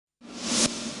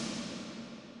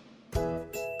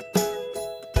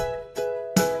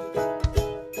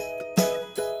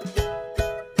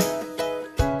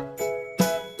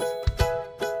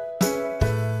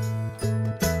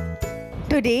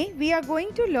we are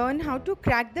going to learn how to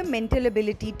crack the mental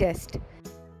ability test.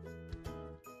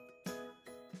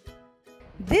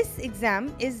 This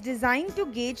exam is designed to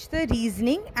gauge the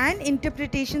reasoning and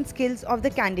interpretation skills of the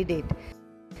candidate.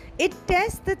 It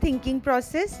tests the thinking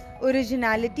process,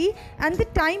 originality, and the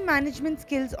time management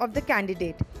skills of the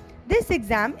candidate. This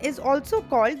exam is also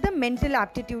called the mental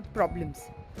aptitude problems.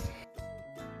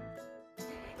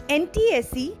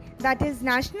 NTSE, that is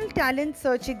National Talent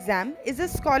Search Exam, is a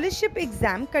scholarship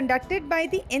exam conducted by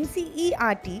the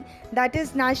NCERT, that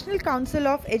is National Council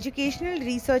of Educational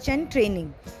Research and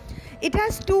Training. It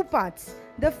has two parts.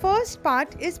 The first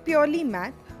part is purely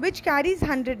math, which carries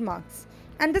 100 marks.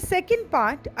 And the second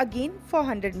part, again for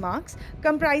 100 marks,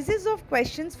 comprises of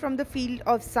questions from the field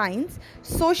of science,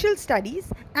 social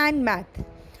studies and math.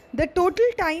 The total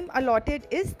time allotted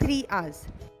is 3 hours.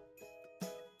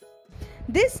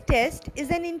 This test is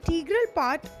an integral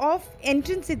part of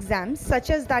entrance exams such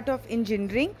as that of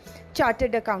engineering,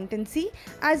 chartered accountancy,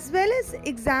 as well as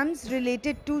exams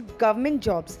related to government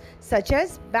jobs such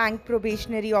as bank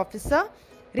probationary officer,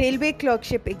 railway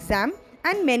clerkship exam,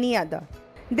 and many other.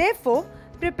 Therefore,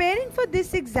 preparing for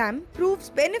this exam proves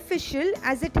beneficial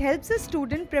as it helps a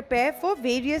student prepare for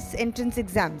various entrance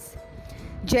exams.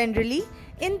 Generally,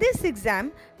 in this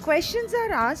exam, questions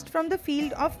are asked from the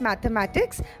field of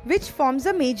mathematics, which forms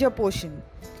a major portion.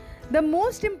 The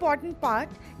most important part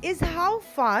is how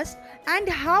fast and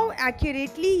how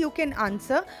accurately you can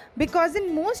answer, because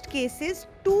in most cases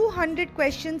 200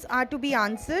 questions are to be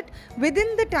answered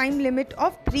within the time limit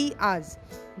of 3 hours.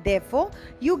 Therefore,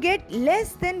 you get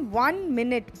less than 1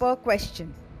 minute per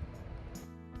question.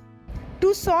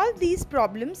 To solve these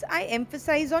problems, I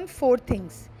emphasize on 4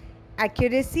 things: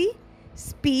 accuracy,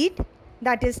 speed,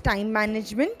 that is time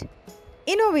management,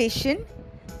 innovation,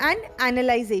 and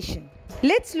analyzation.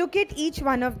 Let's look at each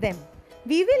one of them.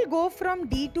 We will go from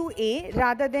D to A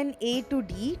rather than A to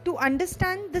D to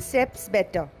understand the steps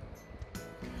better.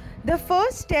 The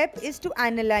first step is to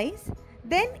analyze,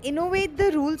 then innovate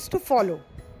the rules to follow.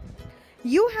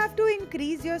 You have to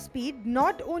increase your speed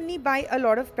not only by a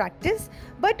lot of practice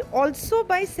but also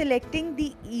by selecting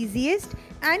the easiest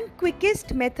and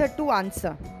quickest method to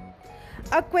answer.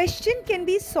 A question can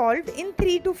be solved in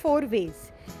 3 to 4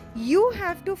 ways. You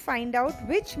have to find out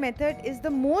which method is the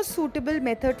most suitable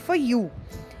method for you.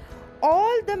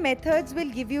 All the methods will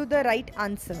give you the right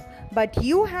answer, but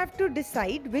you have to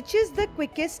decide which is the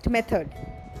quickest method.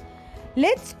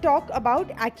 Let's talk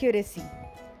about accuracy.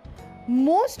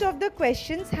 Most of the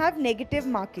questions have negative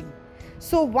marking,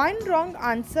 so one wrong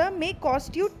answer may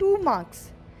cost you 2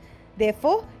 marks.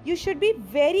 Therefore, you should be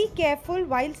very careful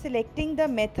while selecting the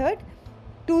method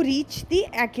to reach the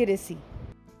accuracy.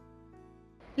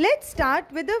 Let's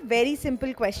start with a very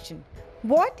simple question.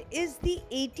 What is the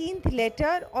 18th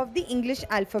letter of the English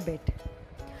alphabet?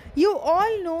 You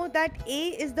all know that A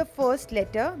is the first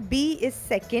letter, B is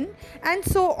second, and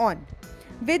so on,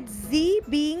 with Z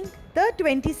being the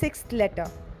 26th letter.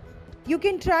 You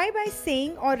can try by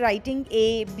saying or writing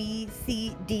A, B,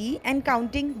 C, D and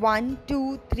counting 1,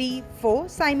 2, 3, 4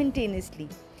 simultaneously.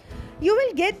 You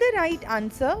will get the right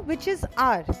answer, which is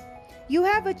R. You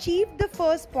have achieved the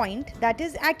first point, that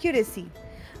is accuracy.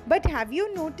 But have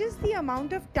you noticed the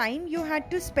amount of time you had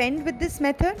to spend with this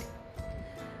method?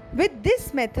 With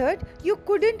this method, you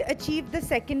couldn't achieve the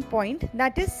second point,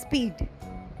 that is speed.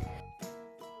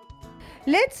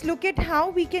 Let's look at how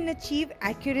we can achieve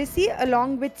accuracy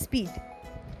along with speed.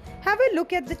 Have a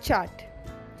look at the chart.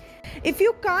 If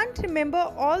you can't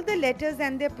remember all the letters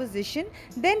and their position,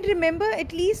 then remember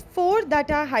at least 4 that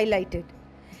are highlighted.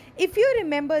 If you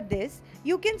remember this,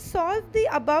 you can solve the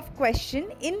above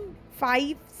question in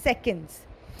 5 seconds.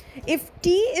 If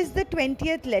T is the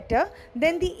 20th letter,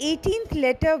 then the 18th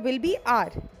letter will be R.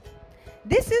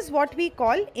 This is what we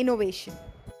call innovation.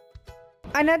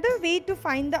 Another way to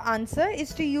find the answer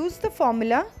is to use the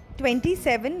formula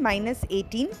 27 minus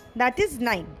 18, that is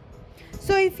 9.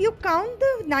 So if you count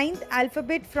the 9th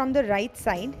alphabet from the right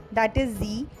side, that is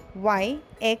Z, Y,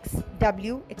 X,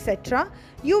 W, etc.,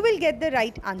 you will get the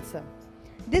right answer.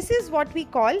 This is what we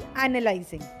call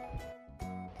analyzing.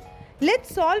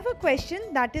 Let's solve a question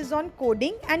that is on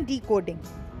coding and decoding.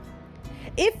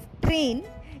 If train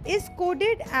is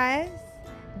coded as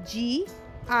G,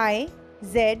 I,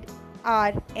 Z,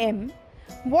 R, M,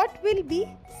 what will be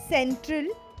central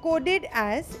coded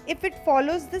as if it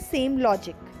follows the same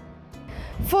logic?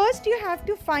 First, you have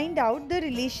to find out the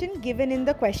relation given in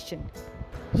the question.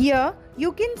 Here,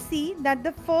 you can see that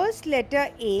the first letter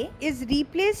A is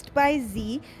replaced by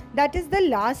Z, that is the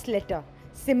last letter.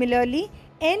 Similarly,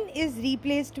 N is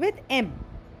replaced with M.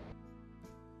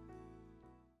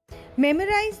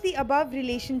 Memorize the above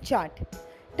relation chart.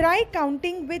 Try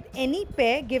counting with any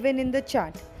pair given in the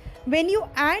chart. When you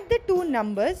add the two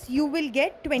numbers, you will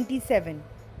get 27.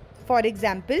 For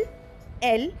example,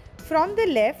 L from the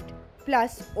left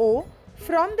plus O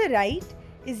from the right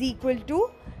is equal to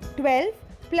 12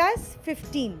 plus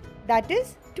 15, that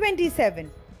is 27.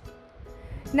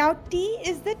 Now T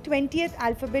is the 20th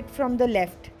alphabet from the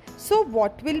left. So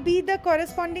what will be the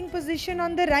corresponding position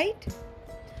on the right?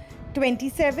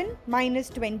 27 minus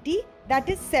 20, that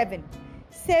is 7.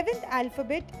 7th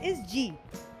alphabet is G.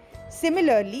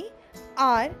 Similarly,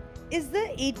 R is the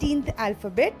 18th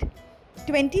alphabet.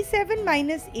 27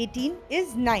 minus 18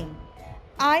 is 9.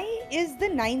 I is the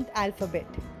 9th alphabet.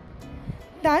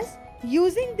 Thus,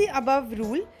 using the above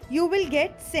rule, you will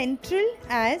get central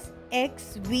as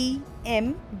X, V,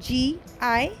 M, G,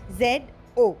 I, Z,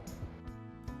 O.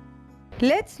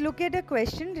 Let's look at a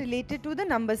question related to the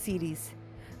number series.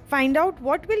 Find out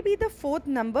what will be the fourth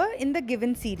number in the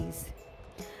given series.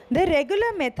 The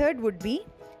regular method would be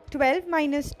 12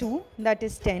 minus 2, that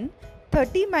is 10,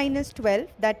 30 minus 12,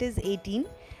 that is 18,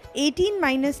 18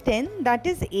 minus 10, that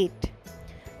is 8.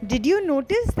 Did you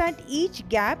notice that each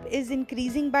gap is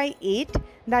increasing by 8,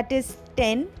 that is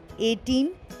 10,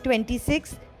 18,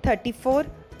 26, 34,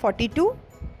 42?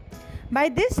 By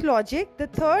this logic, the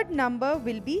third number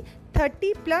will be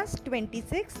 30 plus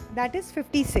 26, that is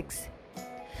 56.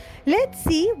 Let's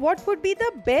see what would be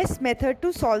the best method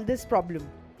to solve this problem.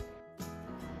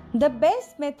 The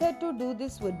best method to do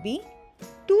this would be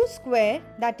 2 square,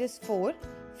 that is 4.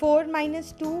 4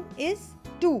 minus 2 is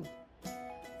 2.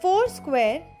 4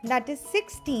 square, that is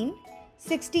 16.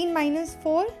 16 minus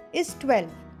 4 is 12.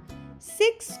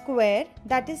 6 square,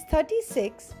 that is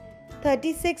 36.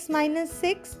 36 minus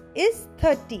 6 is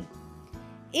 30.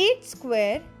 8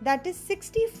 square, that is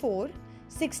 64.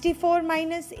 64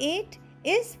 minus 8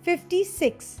 is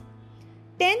 56.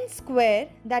 10 square,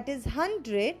 that is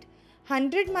 100.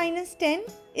 100 minus 10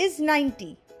 is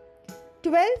 90.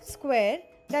 12 square,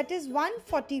 that is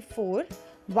 144.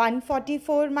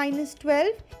 144 minus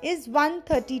 12 is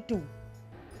 132.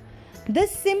 The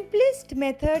simplest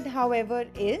method, however,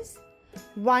 is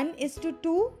 1 is to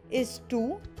 2 is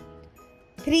 2.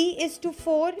 3 is to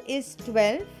 4 is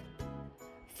 12.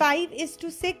 5 is to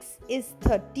 6 is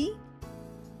 30.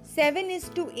 7 is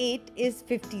to 8 is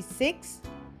 56.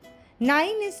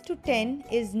 9 is to 10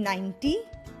 is 90.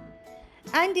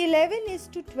 And 11 is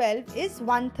to 12 is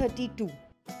 132.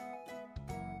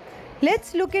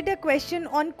 Let's look at a question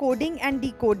on coding and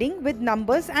decoding with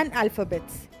numbers and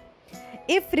alphabets.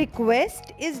 If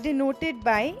request is denoted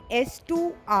by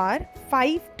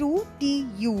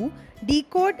S2R52TU,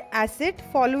 decode ACID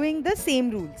following the same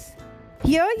rules.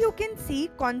 Here you can see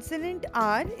consonant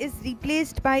R is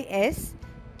replaced by S,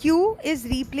 Q is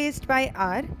replaced by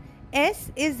R,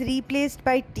 S is replaced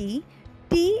by T,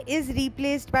 T is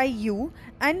replaced by U,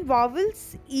 and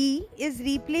vowels E is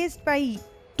replaced by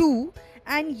 2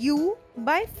 and U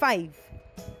by 5.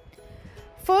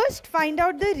 First find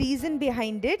out the reason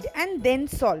behind it and then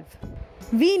solve.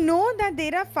 We know that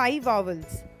there are 5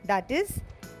 vowels, that is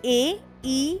A,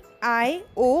 E, I,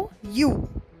 O, U.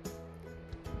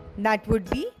 That would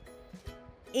be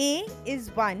A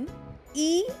is 1,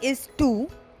 E is 2,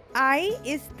 I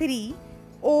is 3,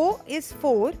 O is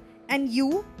 4 and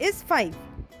U is 5.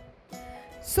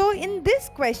 So in this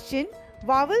question,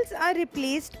 vowels are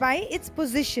replaced by its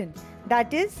position,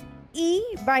 that is E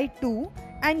by 2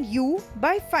 and U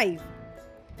by 5.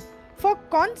 For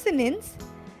consonants,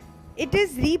 it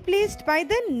is replaced by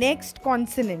the next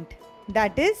consonant,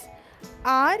 that is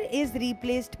R is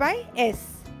replaced by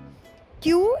S,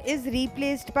 Q is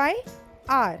replaced by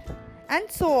R,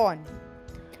 and so on.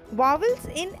 Vowels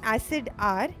in ACID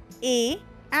are A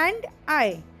and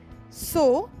I,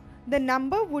 so the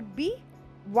number would be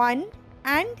 1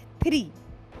 and 3.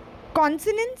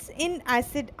 Consonants in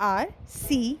ACID are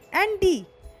C and D,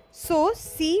 so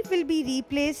C will be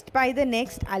replaced by the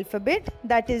next alphabet,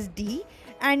 that is D,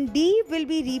 and D will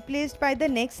be replaced by the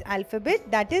next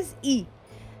alphabet, that is E.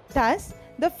 Thus,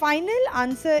 the final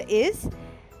answer is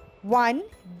 1,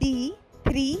 D,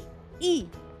 3, E.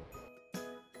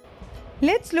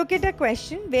 Let's look at a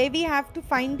question where we have to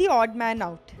find the odd man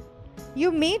out. You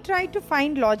may try to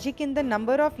find logic in the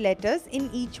number of letters in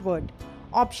each word.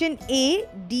 Option A,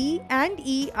 D and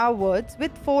E are words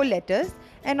with 4 letters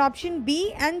and option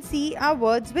B and C are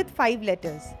words with 5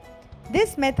 letters.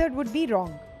 This method would be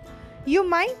wrong. You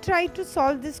might try to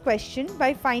solve this question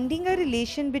by finding a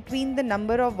relation between the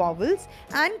number of vowels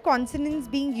and consonants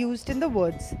being used in the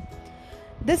words.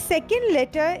 The second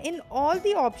letter in all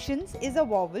the options is a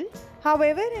vowel.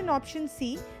 However, in option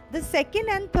C, the second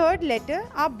and third letter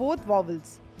are both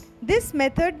vowels. This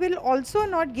method will also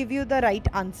not give you the right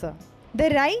answer.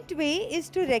 The right way is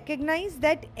to recognize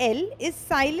that L is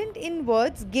silent in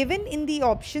words given in the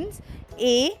options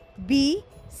A, B,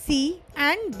 C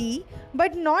and D,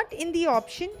 but not in the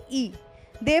option E.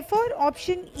 Therefore,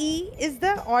 option E is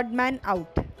the odd man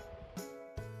out.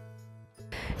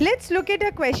 Let's look at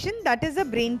a question that is a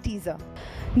brain teaser.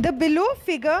 The below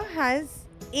figure has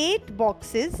 8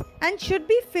 boxes and should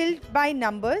be filled by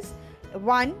numbers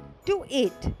 1 to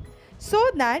 8, so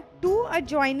that 2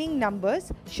 adjoining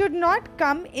numbers should not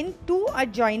come in 2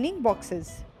 adjoining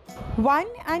boxes. 1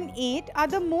 and 8 are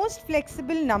the most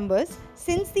flexible numbers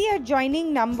since the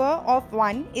adjoining number of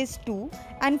 1 is 2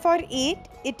 and for 8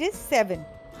 it is 7.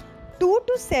 2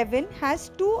 to 7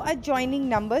 has 2 adjoining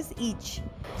numbers each.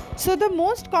 So the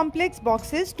most complex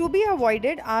boxes to be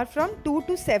avoided are from 2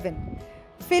 to 7.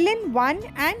 Fill in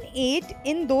 1 and 8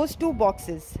 in those 2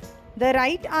 boxes. The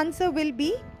right answer will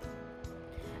be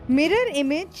mirror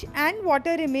image and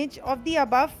water image of the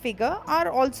above figure are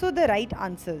also the right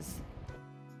answers.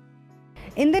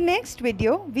 In the next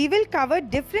video, we will cover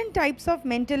different types of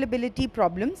mental ability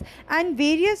problems and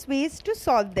various ways to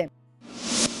solve them.